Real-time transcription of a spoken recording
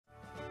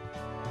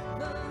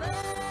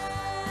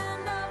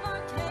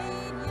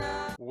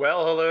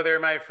Well, hello there,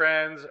 my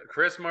friends.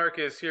 Chris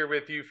Marcus here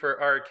with you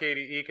for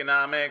Arcadia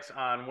Economics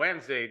on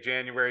Wednesday,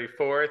 January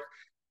 4th.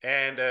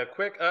 And a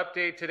quick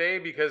update today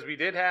because we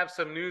did have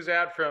some news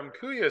out from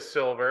Kuya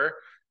Silver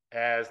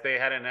as they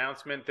had an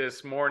announcement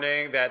this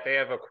morning that they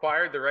have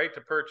acquired the right to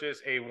purchase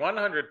a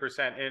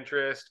 100%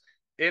 interest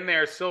in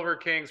their Silver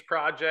Kings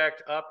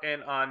project up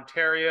in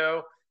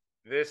Ontario.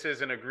 This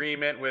is an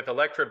agreement with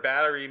Electra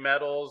Battery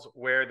Metals,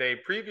 where they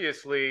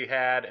previously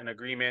had an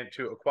agreement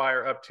to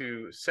acquire up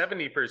to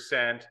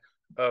 70%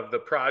 of the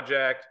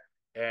project.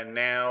 And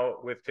now,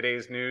 with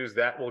today's news,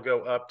 that will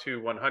go up to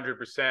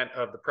 100%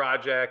 of the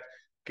project,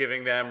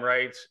 giving them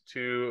rights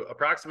to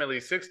approximately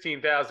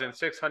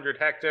 16,600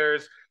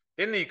 hectares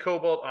in the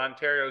Cobalt,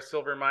 Ontario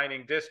silver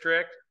mining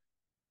district.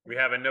 We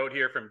have a note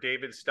here from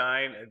David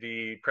Stein,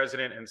 the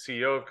president and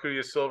CEO of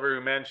Kuya Silver,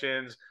 who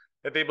mentions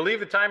that they believe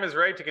the time is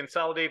right to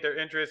consolidate their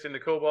interest in the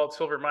cobalt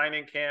silver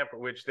mining camp,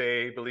 which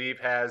they believe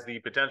has the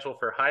potential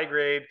for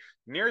high-grade,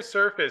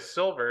 near-surface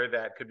silver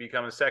that could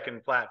become a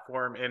second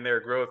platform in their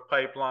growth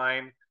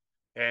pipeline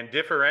and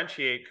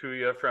differentiate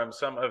Kuya from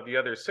some of the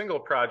other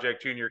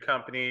single-project junior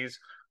companies.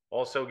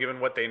 Also,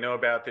 given what they know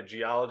about the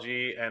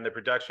geology and the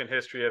production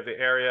history of the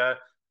area,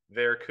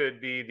 there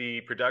could be the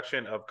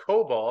production of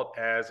cobalt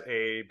as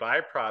a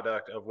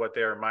byproduct of what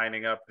they're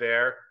mining up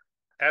there.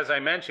 As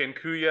I mentioned,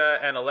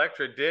 Kuya and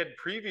Electra did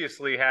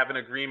previously have an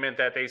agreement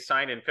that they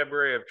signed in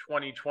February of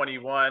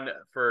 2021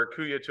 for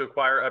Kuya to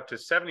acquire up to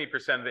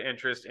 70% of the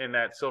interest in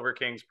that Silver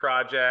Kings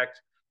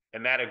project.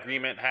 And that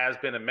agreement has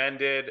been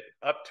amended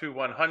up to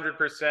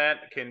 100%,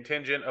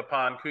 contingent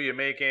upon Kuya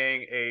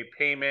making a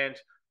payment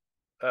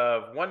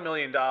of $1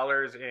 million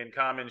in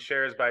common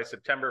shares by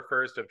September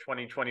 1st of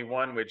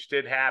 2021, which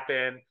did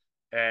happen,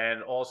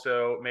 and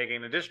also making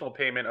an additional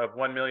payment of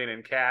 $1 million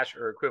in cash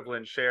or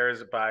equivalent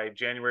shares by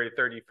January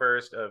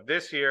 31st of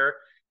this year,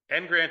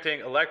 and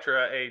granting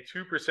Electra a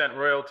 2%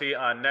 royalty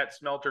on net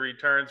smelter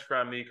returns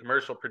from the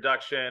commercial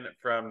production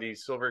from the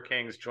Silver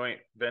Kings joint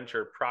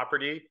venture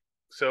property.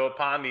 So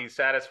upon the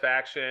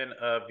satisfaction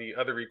of the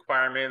other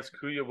requirements,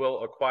 Kuya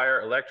will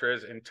acquire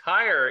Electra's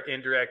entire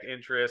indirect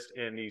interest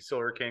in the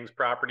Silver Kings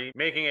property,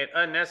 making it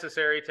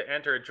unnecessary to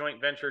enter a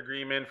joint venture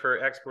agreement for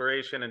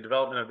exploration and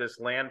development of this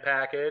land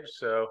package.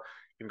 So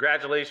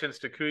congratulations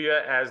to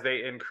Kuya as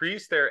they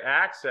increase their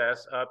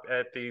access up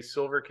at the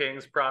Silver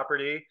Kings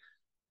property.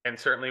 And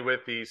certainly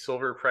with the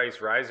silver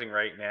price rising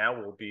right now,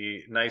 will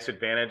be a nice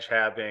advantage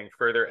having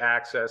further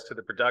access to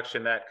the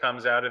production that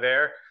comes out of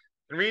there.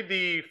 You can read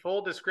the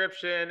full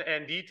description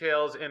and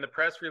details in the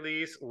press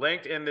release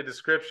linked in the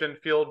description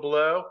field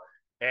below.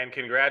 And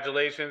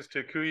congratulations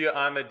to Kuya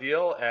on the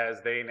deal,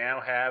 as they now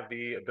have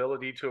the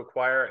ability to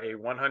acquire a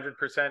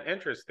 100%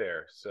 interest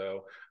there.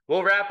 So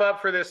we'll wrap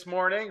up for this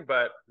morning,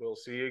 but we'll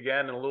see you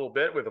again in a little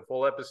bit with a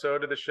full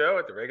episode of the show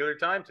at the regular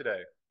time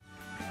today.